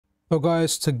So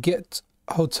guys, to get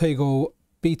JOTEGO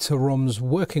Beta ROMs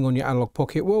working on your Analog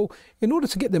Pocket, well, in order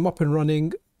to get them up and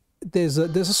running, there's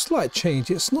a slight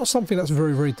change. It's not something that's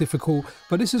very difficult,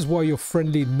 but this is why your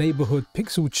friendly neighborhood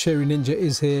Pixel Cherry Ninja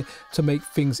is here to make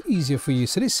things easier for you.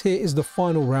 So this here is the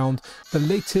final round, the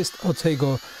latest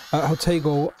JOTEGO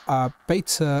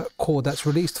beta core that's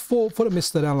released for the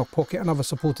Mr. Analog Pocket and other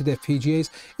supported FPGAs.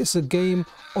 It's a game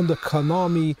on the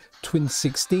Konami Twin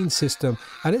 16 system,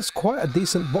 and it's quite a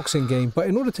decent boxing game. But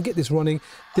in order to get this running,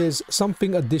 there's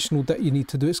something additional that you need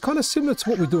to do. It's kind of similar to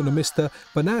what we do in the Mr,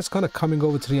 but now it's kind of coming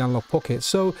over to the Analog Pocket.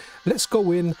 So let's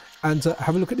go in and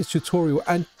have a look at this tutorial.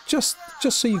 And just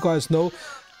so you guys know,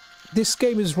 this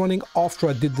game is running after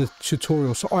I did the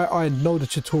tutorial, so I know the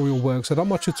tutorial works. I done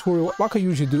my tutorial like I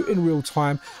usually do in real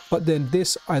time, but then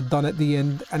this I done at the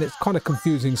end, and it's kind of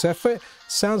confusing. So if it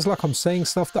sounds like I'm saying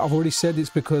stuff that I've already said, it's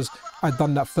because I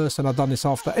done that first and I done this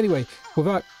after. Anyway,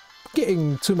 without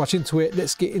getting too much into it,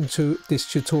 let's get into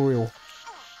this tutorial.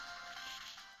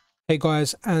 Hey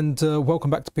guys, and welcome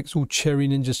back to Pixel Cherry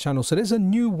Ninja's channel. So there's a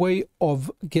new way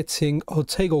of getting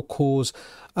JOTEGO cores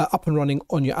up and running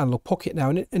on your Analog Pocket now.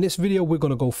 And in this video, we're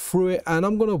going to go through it, and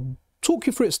I'm going to talk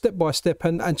you through it step by step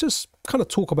and just kind of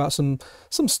talk about some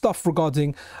stuff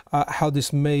regarding how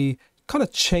this may kind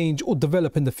of change or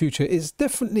develop in the future. It's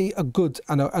definitely a good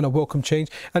and a welcome change,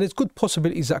 and it's good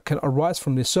possibilities that can arise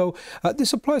from this. So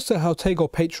this applies to JOTEGO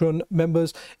Patreon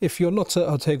members. If you're not a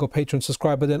JOTEGO Patreon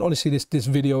subscriber, then honestly this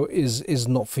video is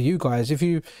not for you guys. If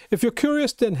you're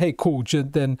curious, then hey, cool,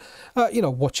 then you know,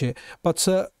 watch it. But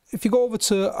if you go over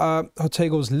to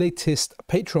JOTEGO's latest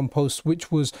Patreon post,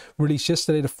 which was released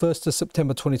yesterday, the 1st of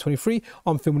September 2023,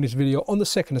 I'm filming this video on the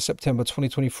 2nd of September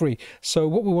 2023. So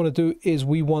what we want to do is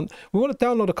we want to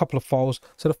download a couple of files.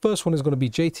 So the first one is going to be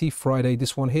JT Friday,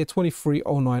 this one here,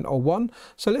 230901.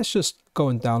 So let's just go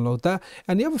and download that.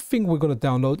 And the other thing we're going to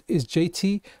download is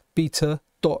JT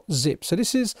Beta.zip. So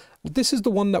this is the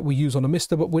one that we use on the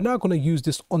Mr, but we're now going to use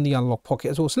this on the Analog Pocket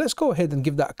as well. So let's go ahead and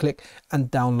give that a click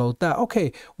and download that.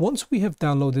 Okay, once we have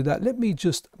downloaded that, let me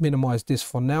just minimize this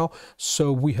for now.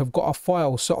 So we have got our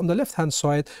files. So on the left hand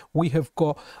side, we have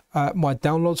got my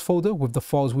downloads folder with the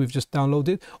files we've just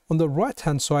downloaded. On the right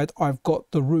hand side, I've got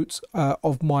the root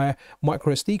of my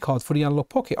micro SD card for the Analog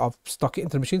Pocket. I've stuck it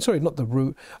into the machine. Sorry, not the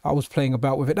root. I was playing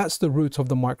about with it. That's the root of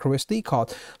the micro SD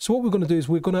card. So what we're going to do is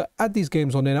we're going to add these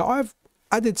games on there. Now I've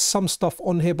added some stuff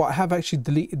on here, but I have actually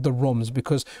deleted the ROMs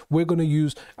because we're going to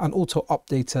use an auto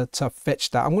updater to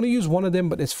fetch that. I'm going to use one of them,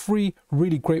 but there's 3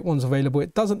 really great ones available.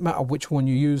 It doesn't matter which one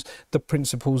you use, the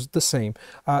principle's the same.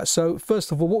 So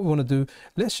first of all, what we want to do,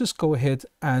 let's just go ahead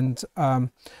and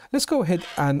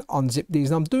unzip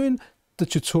these. And I'm doing the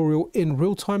tutorial in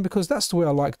real time because that's the way I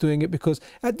like doing it, because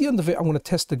at the end of it I'm going to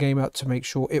test the game out to make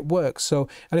sure it works. So,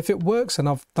 and if it works and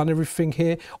I've done everything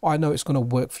here, I know it's going to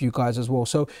work for you guys as well.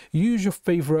 So use your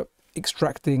favorite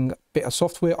extracting bit of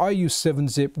software. I use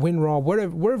 7-zip, WinRAR,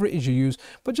 wherever it is you use,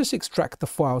 but just extract the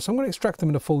files. So I'm going to extract them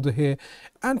in a folder here,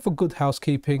 and for good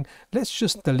housekeeping, let's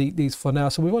just delete these for now.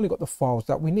 So we've only got the files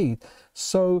that we need.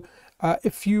 So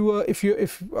if you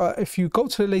go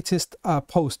to the latest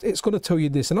post, it's going to tell you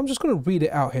this, and I'm just going to read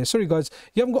it out here. Sorry guys,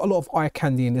 you haven't got a lot of eye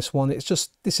candy in this one. It's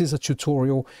just, this is a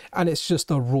tutorial, and it's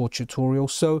just a raw tutorial.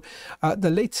 So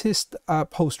the latest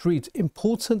post reads,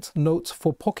 important notes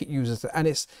for Pocket users, and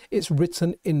it's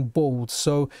written in bold.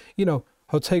 So you know,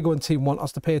 JOTEGO and team want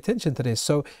us to pay attention to this.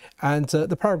 So, and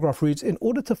the paragraph reads, in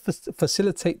order to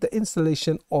facilitate the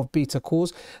installation of beta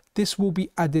cores, this will be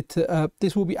added to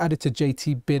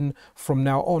JT.bin from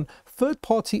now on.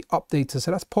 Third-party updaters,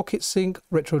 so that's Pocket Sync,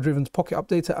 RetroDriven's Pocket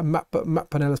Updater, and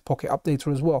Pannella's Pocket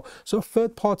Updater as well. So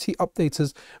third-party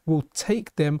updaters will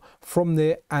take them from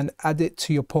there and add it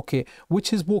to your Pocket,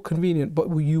 which is more convenient, but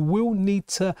you will need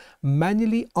to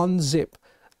manually unzip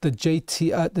the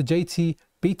JT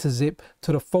Beta zip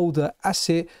to the folder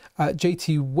asset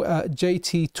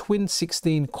JT Twin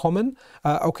 16 common.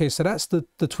 Okay, so that's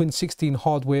the Twin 16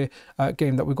 hardware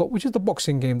game that we got, which is the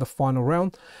boxing game, the final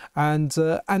round, and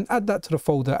add that to the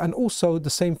folder. And also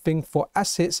the same thing for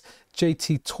assets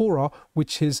JT Tora,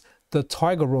 which is the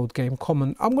Tiger Road game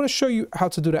common. I'm going to show you how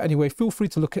to do that anyway. Feel free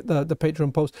to look at the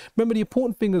Patreon post. Remember, the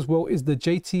important thing as well is the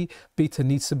JT Beta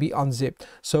needs to be unzipped.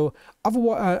 So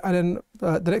otherwise, and then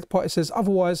the next part, it says,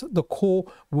 otherwise the core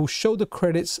will show the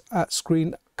credits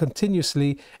screen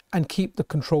continuously and keep the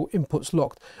control inputs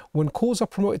locked. When cores are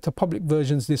promoted to public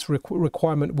versions, this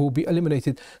requirement will be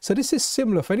eliminated. So this is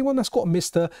similar for anyone that's got a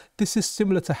Mister. This is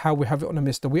similar to how we have it on a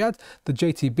Mister. We add the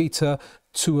JT Beta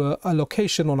to a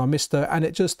location on our Mister, and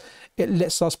it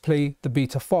lets us play the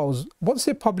beta files. Once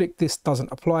they're public, this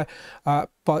doesn't apply.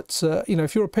 But you know,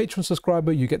 if you're a Patreon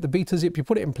subscriber, you get the beta zip, you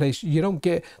put it in place, you don't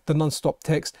get the non-stop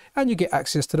text, and you get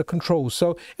access to the controls.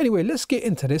 So anyway, let's get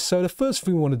into this. So the first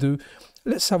thing we want to do,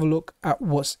 let's have a look at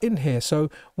what's in here. So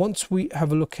once we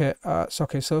have a look at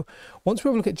so once we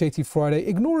have a look at JT Friday,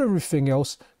 ignore everything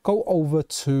else, go over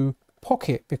to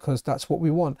Pocket, because that's what we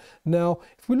want. Now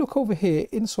if we look over here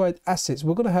inside assets,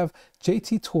 we're going to have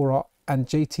JT Tora and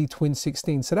JT Twin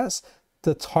 16. So that's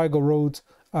the Tiger Road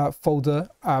folder,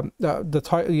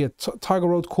 Tiger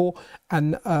Road core,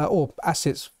 and or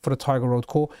assets for the Tiger Road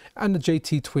core, and the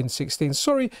JT Twin 16.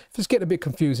 Sorry if it's getting a bit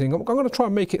confusing. I'm going to try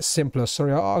and make it simpler.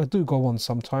 Sorry, I do go on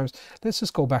sometimes. Let's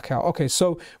just go back out. Okay,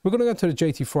 so we're going to go to the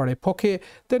JT Friday Pocket,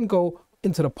 then go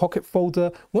into the Pocket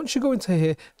folder. Once you go into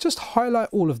here, just highlight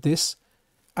all of this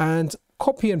and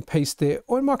copy and paste it,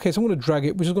 or in my case I'm going to drag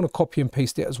it. We're just going to copy and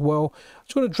paste it as well. I'm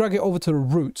just going to drag it over to the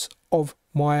root of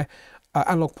my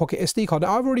Analog Pocket SD card.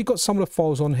 Now I've already got some of the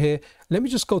files on here. Let me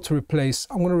just go to replace.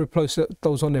 I'm going to replace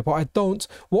those on there, but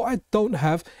what I don't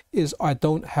have is I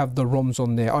don't have the ROMs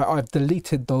on there. I've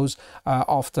deleted those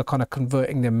after kind of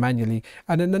converting them manually.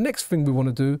 And then the next thing we want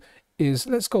to do is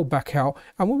let's go back out,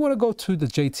 and we want to go to the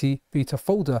JT Beta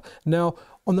folder. Now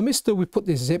on the Mister we put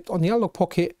this zipped. On the Analog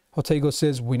Pocket, JOTEGO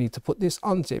says we need to put this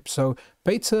unzipped. So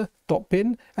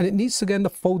beta.bin, and it needs to get in the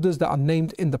folders that are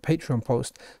named in the Patreon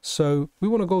post. So we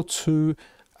want to go to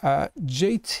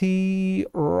JT,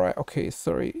 right, okay,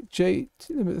 sorry,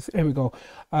 JT, here we go.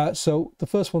 So the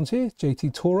first one's here,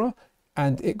 JT Tora,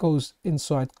 and it goes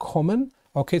inside common.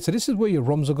 Okay, so this is where your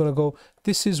ROMs are going to go.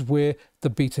 This is where the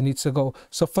beta needs to go.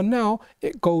 So for now,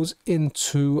 it goes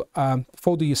into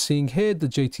folder you're seeing here, the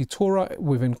JT Tora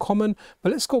within common.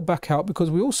 But let's go back out, because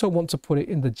we also want to put it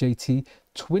in the JT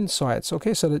Twin sites.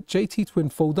 Okay, so the JT Twin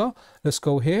folder, let's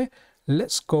go here.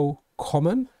 Let's go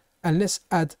common, and let's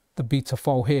add the beta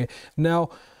file here. Now,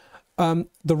 the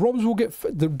ROMs will get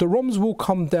the ROMs will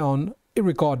come down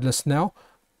irregardless now,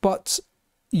 but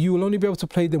you will only be able to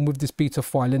play them with this beta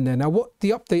file in there. Now, what the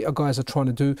updater guys are trying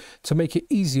to do to make it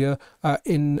easier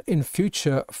in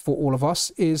future for all of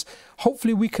us is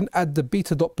hopefully we can add the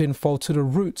beta.bin file to the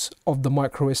root of the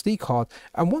micro SD card.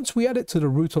 And once we add it to the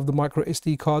root of the micro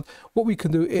SD card, what we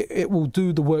can do, it will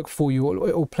do the work for you.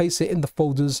 It will place it in the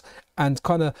folders and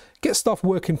kind of get stuff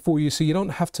working for you, so you don't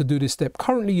have to do this step.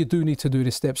 Currently you do need to do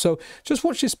this step, so just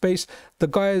watch this space. The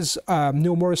guys,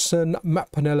 Neil Morrison,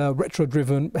 Matt Pannella,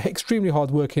 RetroDriven, extremely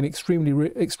hard working,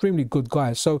 extremely good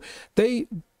guys. So they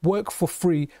work for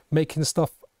free making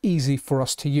stuff easy for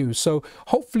us to use. So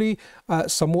hopefully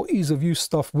some more ease of use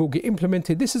stuff will get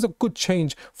implemented. This is a good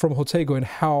change from JOTEGO in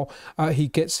how he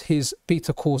gets his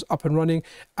beta cores up and running,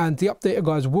 and the updater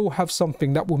guys will have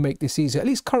something that will make this easier. At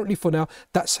least currently for now,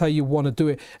 that's how you want to do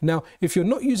it. Now if you're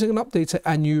not using an updater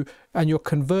and you're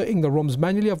converting the ROMs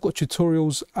manually, I've got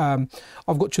tutorials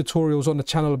on the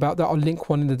channel about that. I'll link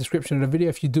one in the description of the video.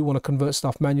 If you do want to convert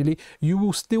stuff manually, you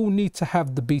will still need to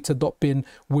have the beta.bin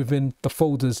within the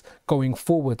folders going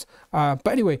forward. But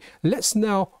anyway, let's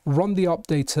now run the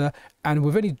updater, and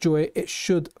with any joy it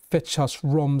should fetch us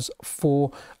ROMs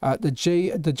for the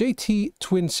JT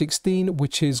Twin 16,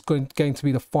 which is going to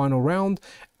be the final round,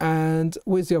 and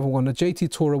where's the other one, the JT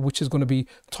Tora, which is going to be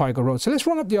Tiger Road. So let's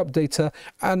run up the updater,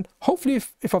 and hopefully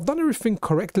if I've done everything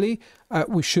correctly,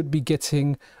 we should be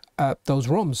getting those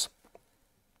ROMs.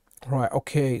 Right,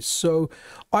 okay, so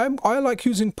I like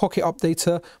using Pocket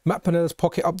Updater, Matt Pannella's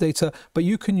Pocket Updater, but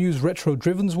you can use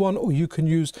RetroDriven's one, or you can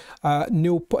use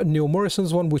Neil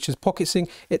Morrison's one, which is Pocket Sync.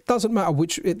 It doesn't matter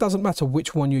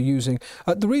which one you're using.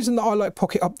 The reason that I like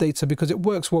Pocket Updater, because it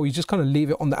works well. You just kind of leave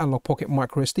it on the Analog Pocket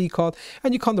micro SD card,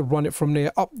 and you kind of run it from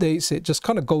there, updates it, just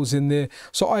kind of goes in there.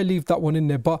 So I leave that one in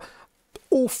there, but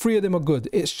all three of them are good.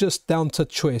 It's just down to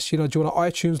choice. You know, do you want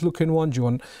an iTunes looking one?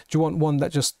 Do you want one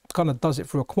that just kind of does it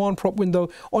through a command prompt window?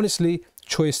 Honestly,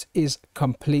 choice is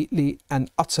completely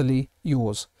and utterly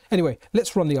yours. Anyway,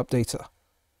 let's run the updater.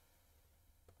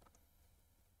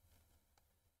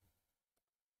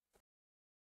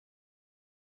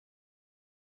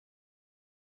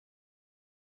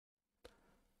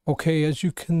 Okay, as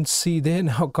you can see there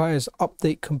now, guys,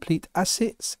 update complete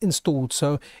assets installed.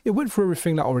 So it went through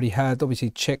everything that I already had,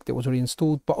 obviously checked it was already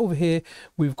installed. But over here,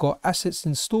 we've got assets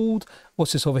installed.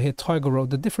 What's this over here? Tiger Road,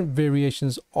 the different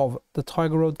variations of the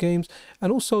Tiger Road games,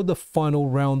 and also the final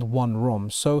round 1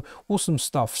 ROMs. So awesome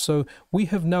stuff. So we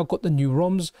have now got the new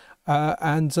ROMs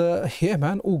yeah,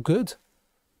 man, all good.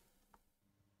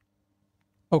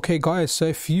 Okay guys, so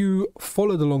if you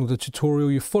followed along the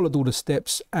tutorial, you followed all the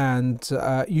steps, and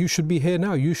you should be here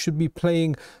now. You should be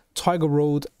playing Tiger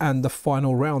Road and the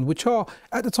final round, which are,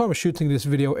 at the time of shooting this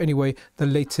video anyway, the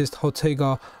latest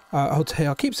JOTEGO, I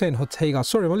keep saying JOTEGO,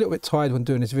 sorry, I'm a little bit tired when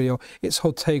doing this video. It's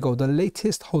JOTEGO, the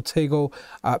latest JOTEGO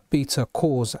Beta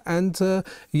Cores, and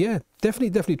yeah,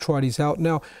 definitely try these out.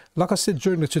 Now, like I said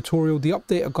during the tutorial, the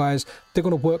updater guys, they're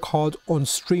going to work hard on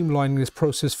streamlining this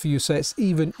process for you, so it's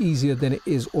even easier than it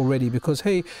is already. Because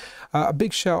hey, a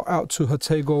big shout out to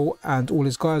JOTEGO and all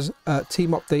his guys,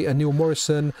 team updater Neil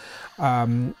Morrison,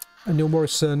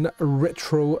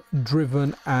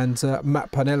 RetroDriven, and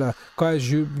Matt Pannella. Guys,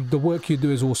 the work you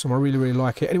do is awesome. I really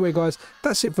like it. Anyway guys,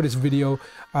 that's it for this video.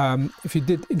 If you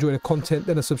did enjoy the content,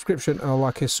 then a subscription and a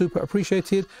like is super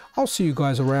appreciated. I'll see you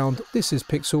guys around. This is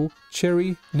Pixel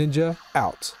Cherry Ninja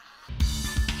out.